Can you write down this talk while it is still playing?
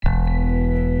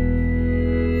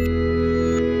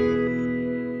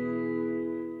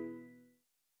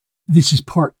This is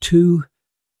part 2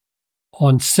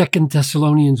 on 2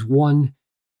 Thessalonians 1,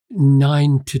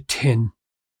 9-10.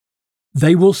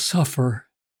 They will suffer,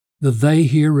 the they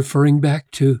here referring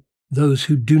back to those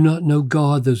who do not know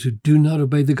God, those who do not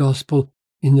obey the gospel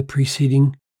in the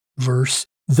preceding verse.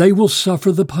 They will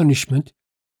suffer the punishment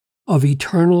of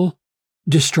eternal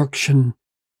destruction.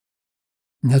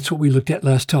 And that's what we looked at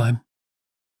last time.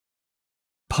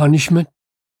 Punishment,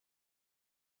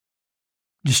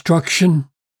 destruction,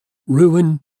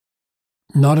 ruin,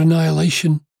 not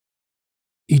annihilation,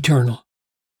 eternal.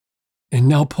 And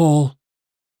now Paul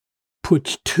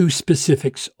puts 2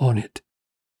 specifics on it.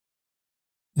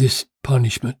 This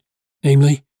punishment,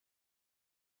 namely,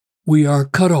 we are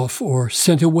cut off or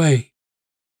sent away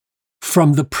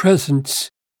from the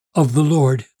presence of the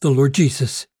Lord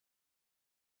Jesus,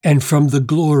 and from the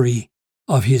glory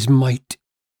of his might.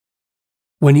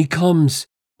 When he comes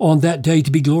on that day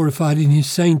to be glorified in his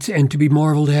saints and to be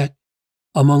marveled at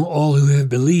among all who have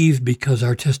believed, because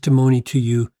our testimony to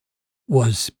you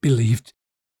was believed.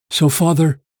 So,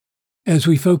 Father, as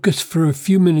we focus for a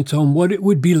few minutes on what it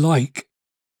would be like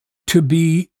to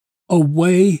be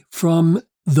away from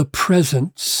the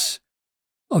presence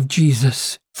of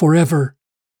Jesus forever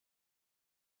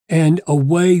and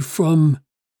away from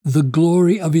the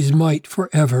glory of his might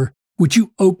forever, would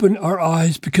you open our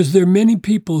eyes? Because there are many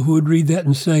people who would read that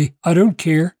and say, I don't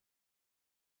care.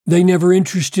 They never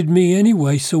interested me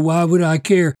anyway, so why would I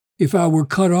care if I were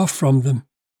cut off from them?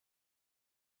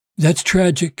 That's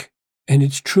tragic, and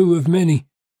it's true of many.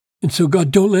 And so, God,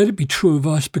 don't let it be true of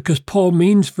us, because Paul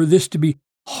means for this to be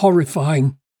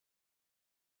horrifying.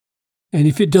 And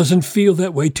if it doesn't feel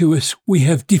that way to us, we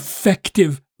have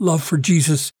defective love for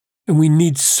Jesus, and we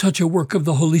need such a work of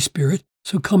the Holy Spirit.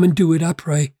 So come and do it, I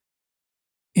pray.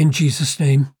 In Jesus'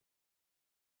 name,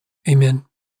 amen.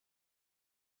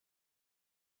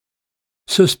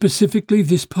 So specifically,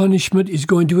 this punishment is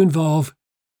going to involve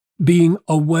being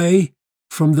away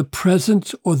from the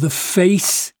presence or the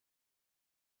face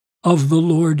of the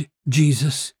Lord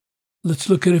Jesus. Let's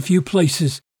look at a few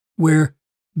places where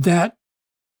that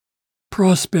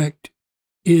prospect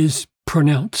is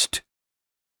pronounced.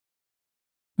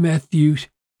 Matthew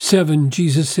 7,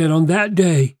 Jesus said, on that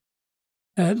day,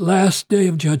 that last day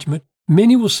of judgment,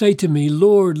 many will say to me,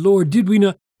 Lord, Lord, did we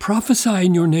not prophesy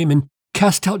in your name and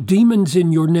cast out demons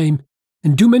in your name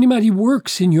and do many mighty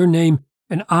works in your name?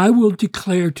 And I will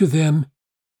declare to them,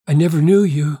 I never knew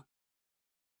you.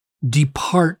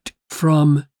 Depart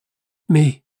from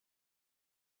me,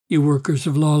 you workers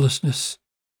of lawlessness.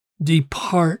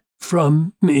 Depart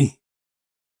from me.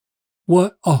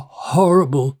 What a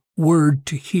horrible word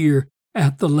to hear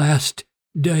at the last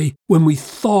day, when we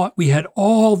thought we had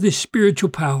all this spiritual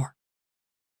power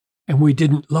and we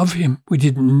didn't love him, we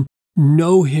didn't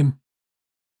know him.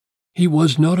 He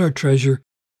was not our treasure.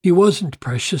 He wasn't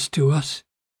precious to us.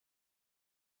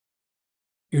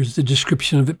 Here's the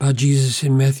description of it by Jesus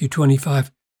in Matthew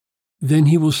 25. Then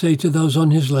he will say to those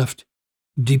on his left,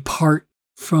 depart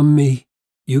from me,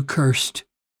 you cursed,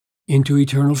 into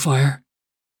eternal fire,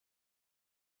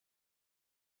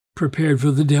 prepared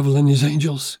for the devil and his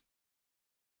angels.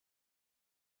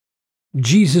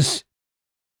 Jesus,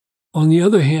 on the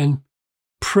other hand,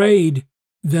 prayed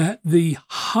that the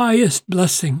highest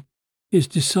blessing his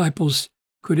disciples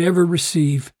could ever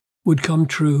receive would come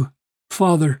true.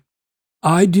 Father,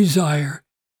 I desire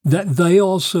that they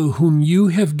also whom you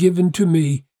have given to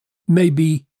me may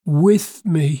be with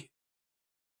me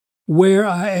where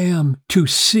I am, to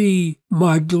see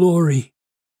my glory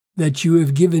that you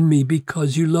have given me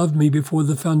because you loved me before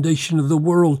the foundation of the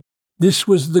world. This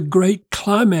was the great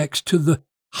climax to the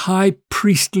high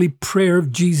priestly prayer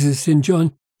of Jesus in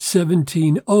John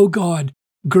 17. Oh God,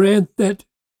 grant that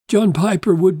John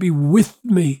Piper would be with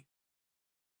me.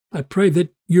 I pray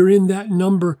that you're in that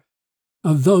number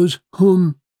of those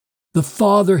whom the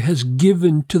Father has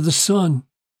given to the Son,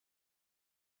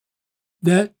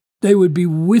 that they would be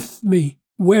with me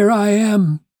where I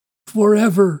am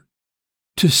forever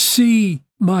to see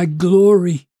my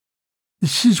glory.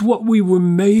 This is what we were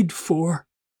made for.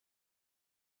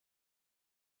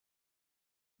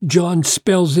 John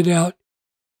spells it out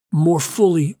more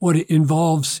fully, what it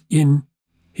involves, in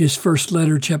his first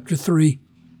letter, chapter 3.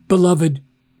 Beloved,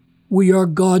 we are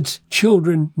God's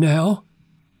children now,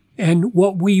 and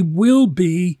what we will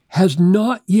be has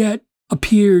not yet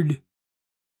appeared.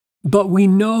 But we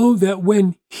know that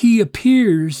when he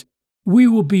appears, we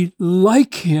will be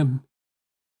like him,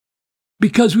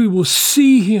 because we will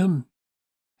see him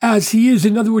as he is.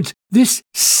 In other words, this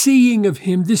seeing of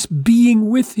him, this being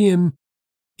with him,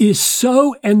 is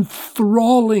so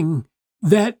enthralling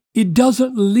that it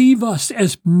doesn't leave us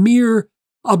as mere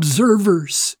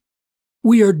observers.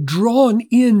 We are drawn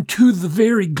into the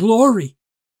very glory.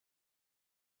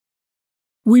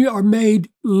 We are made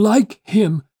like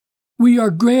him. We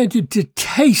are granted to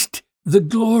taste the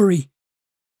glory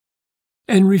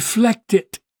and reflect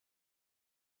it.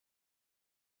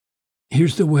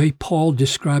 Here's the way Paul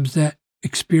describes that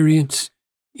experience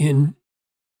in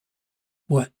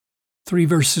 3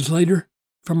 verses later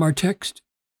from our text.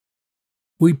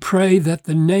 We pray that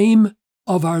the name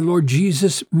of our Lord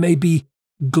Jesus may be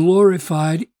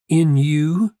glorified in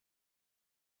you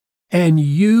and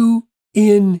you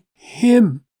in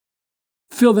him.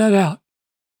 Fill that out.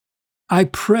 I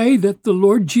pray that the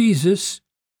Lord Jesus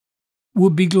will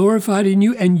be glorified in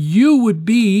you and you would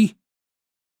be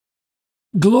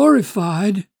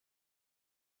glorified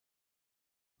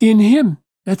in him.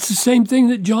 That's the same thing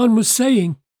that John was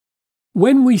saying.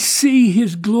 When we see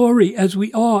his glory as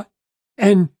we ought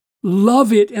and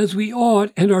love it as we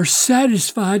ought and are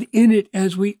satisfied in it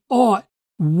as we ought,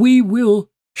 we will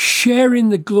share in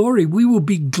the glory. We will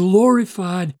be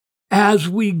glorified as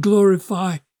we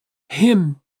glorify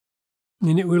him.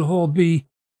 And it will all be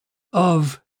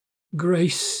of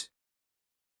grace.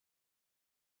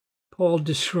 Paul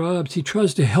describes, he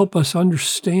tries to help us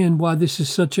understand why this is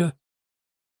such a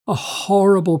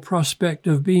horrible prospect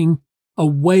of being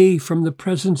away from the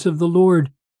presence of the Lord.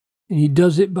 And he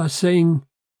does it by saying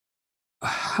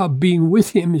how being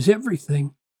with him is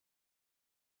everything.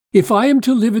 If I am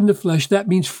to live in the flesh, that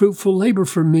means fruitful labor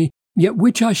for me. Yet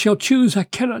which I shall choose, I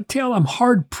cannot tell. I'm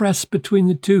hard pressed between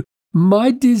the two.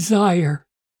 My desire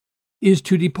is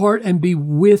to depart and be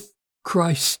with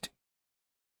Christ.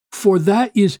 For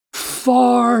that is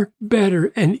far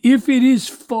better. And if it is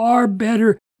far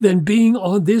better than being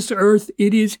on this earth,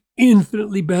 it is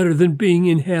infinitely better than being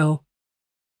in hell.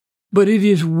 But it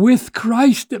is with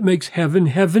Christ that makes heaven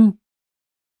heaven,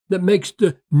 that makes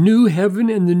the new heaven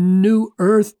and the new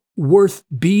earth worth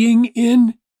being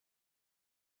in.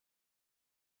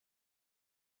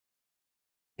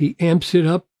 He amps it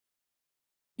up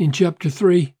in chapter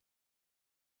 3.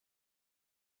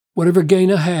 Whatever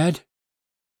gain I had,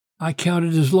 I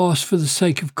counted as loss for the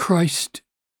sake of Christ.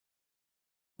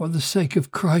 For the sake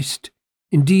of Christ.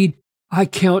 Indeed, I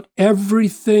count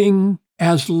everything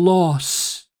as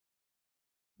loss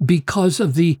because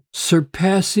of the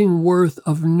surpassing worth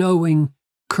of knowing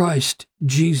Christ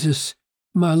Jesus,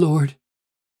 my Lord.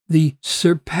 The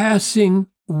surpassing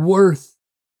worth.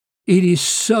 It is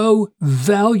so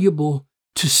valuable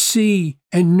to see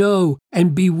and know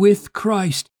and be with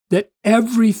Christ that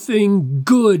everything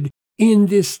good in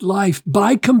this life,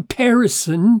 by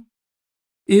comparison,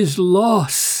 is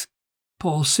loss,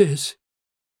 Paul says.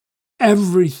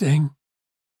 Everything,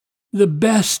 the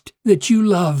best that you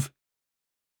love,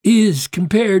 is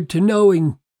compared to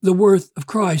knowing the worth of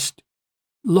Christ.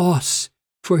 Loss.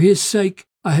 For his sake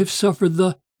I have suffered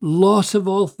the loss of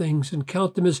all things and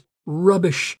count them as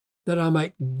rubbish, that I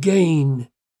might gain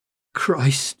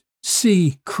Christ,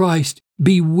 see Christ,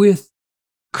 be with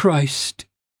Christ,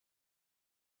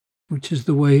 which is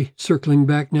the way, circling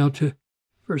back now to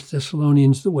 1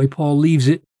 Thessalonians, the way Paul leaves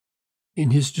it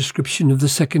in his description of the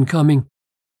second coming.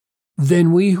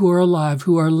 Then we who are alive,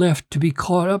 who are left to be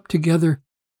caught up together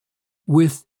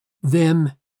with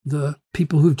them, the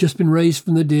people who've just been raised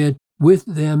from the dead, with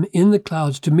them in the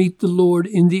clouds to meet the Lord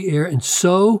in the air, and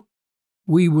so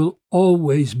we will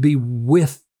always be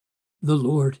with the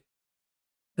Lord.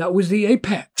 That was the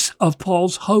apex of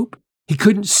Paul's hope. He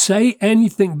couldn't say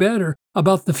anything better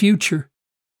about the future.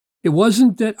 It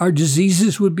wasn't that our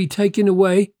diseases would be taken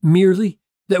away merely,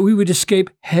 that we would escape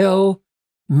hell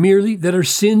merely, that our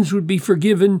sins would be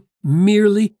forgiven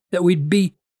merely, that we'd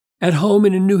be at home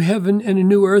in a new heaven and a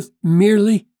new earth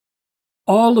merely.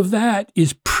 All of that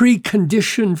is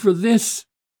precondition for this.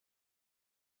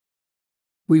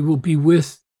 We will be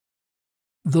with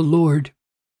the Lord.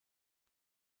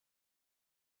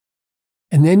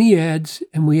 And then he adds,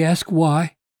 and we ask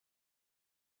why.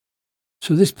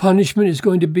 So this punishment is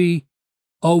going to be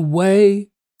away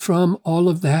from all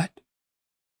of that,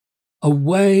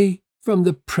 away from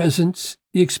the presence,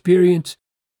 the experience,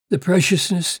 the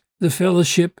preciousness, the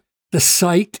fellowship, the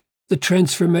sight, the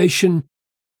transformation,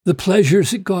 the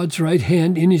pleasures at God's right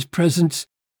hand in his presence.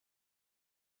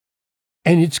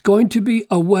 And it's going to be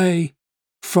away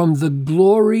from the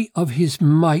glory of his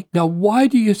might. Now, why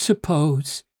do you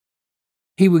suppose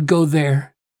he would go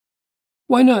there?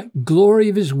 Why not glory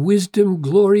of his wisdom,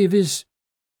 glory of his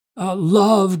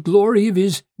love, glory of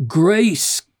his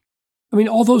grace? I mean,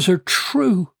 all those are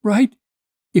true, right?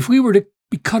 If we were to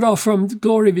be cut off from the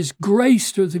glory of his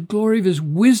grace or the glory of his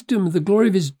wisdom, the glory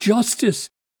of his justice,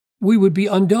 we would be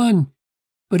undone.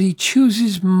 But he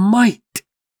chooses might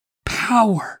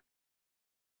power.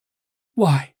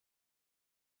 Why?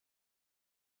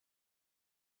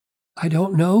 I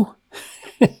don't know,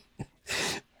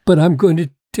 but I'm going to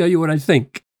tell you what I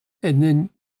think, and then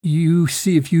you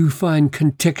see if you find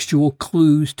contextual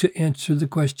clues to answer the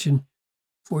question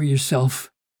for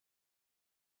yourself.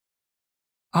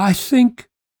 I think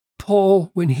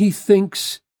Paul, when he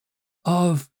thinks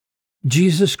of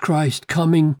Jesus Christ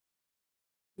coming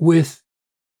with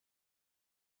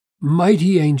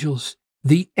mighty angels,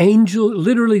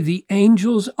 literally the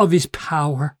angels of his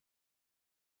power,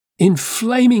 in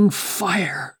flaming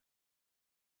fire,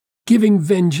 giving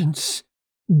vengeance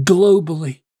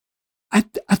globally, I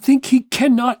think he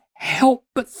cannot help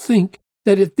but think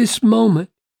that at this moment,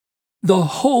 the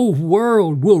whole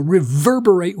world will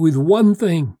reverberate with one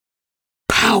thing: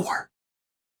 power.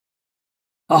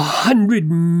 100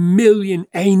 million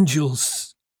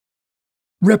angels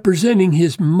representing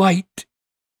his might.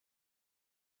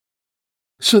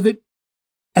 So that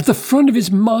at the front of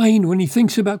his mind when he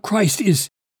thinks about Christ is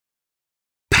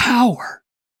power.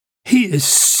 He is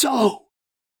so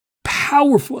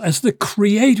powerful as the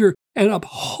creator and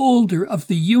upholder of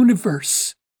the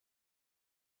universe.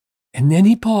 And then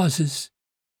he pauses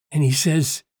and he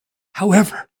says,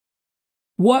 however,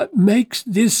 what makes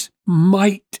this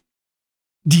might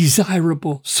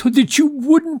desirable so that you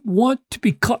wouldn't want to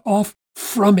be cut off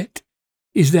from it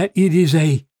is that it is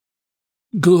a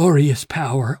glorious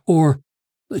power, or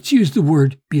let's use the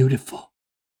word beautiful.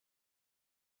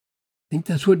 I think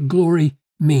that's what glory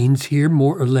means here,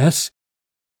 more or less.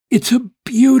 It's a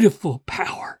beautiful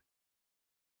power.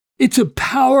 It's a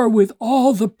power with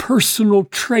all the personal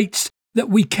traits that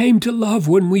we came to love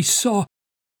when we saw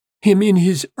him in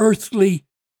his earthly,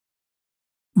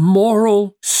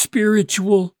 moral,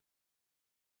 spiritual,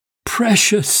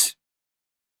 precious,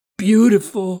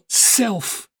 beautiful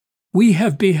self. We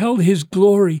have beheld his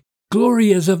glory,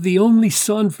 glory as of the only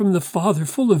Son from the Father,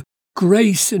 full of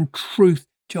grace and truth,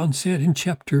 John said in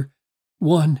chapter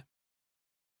 1.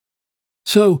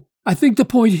 So I think the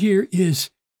point here is,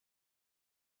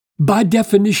 by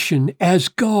definition, as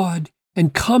God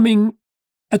and coming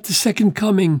at the second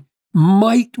coming,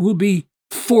 might will be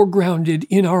foregrounded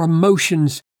in our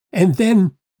emotions, and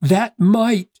then that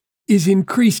might is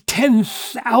increased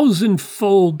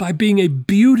 10,000-fold by being a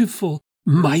beautiful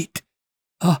might,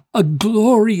 a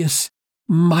glorious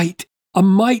might, a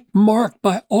might marked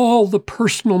by all the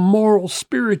personal, moral,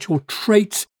 spiritual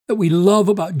traits that we love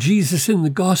about Jesus in the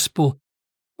gospel.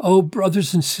 Oh,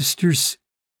 brothers and sisters,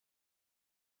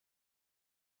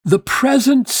 the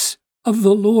presence of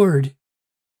the Lord,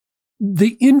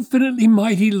 the infinitely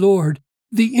mighty Lord,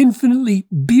 the infinitely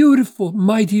beautiful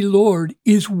mighty Lord,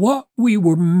 is what we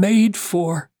were made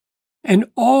for, and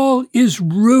all is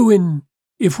ruin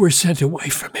if we're sent away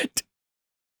from it.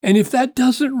 And if that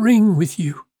doesn't ring with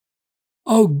you,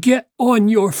 oh, get on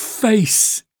your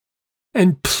face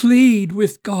and plead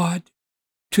with God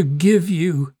to give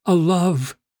you a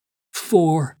love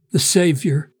for the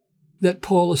Savior that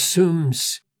Paul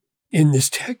assumes in this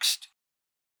text.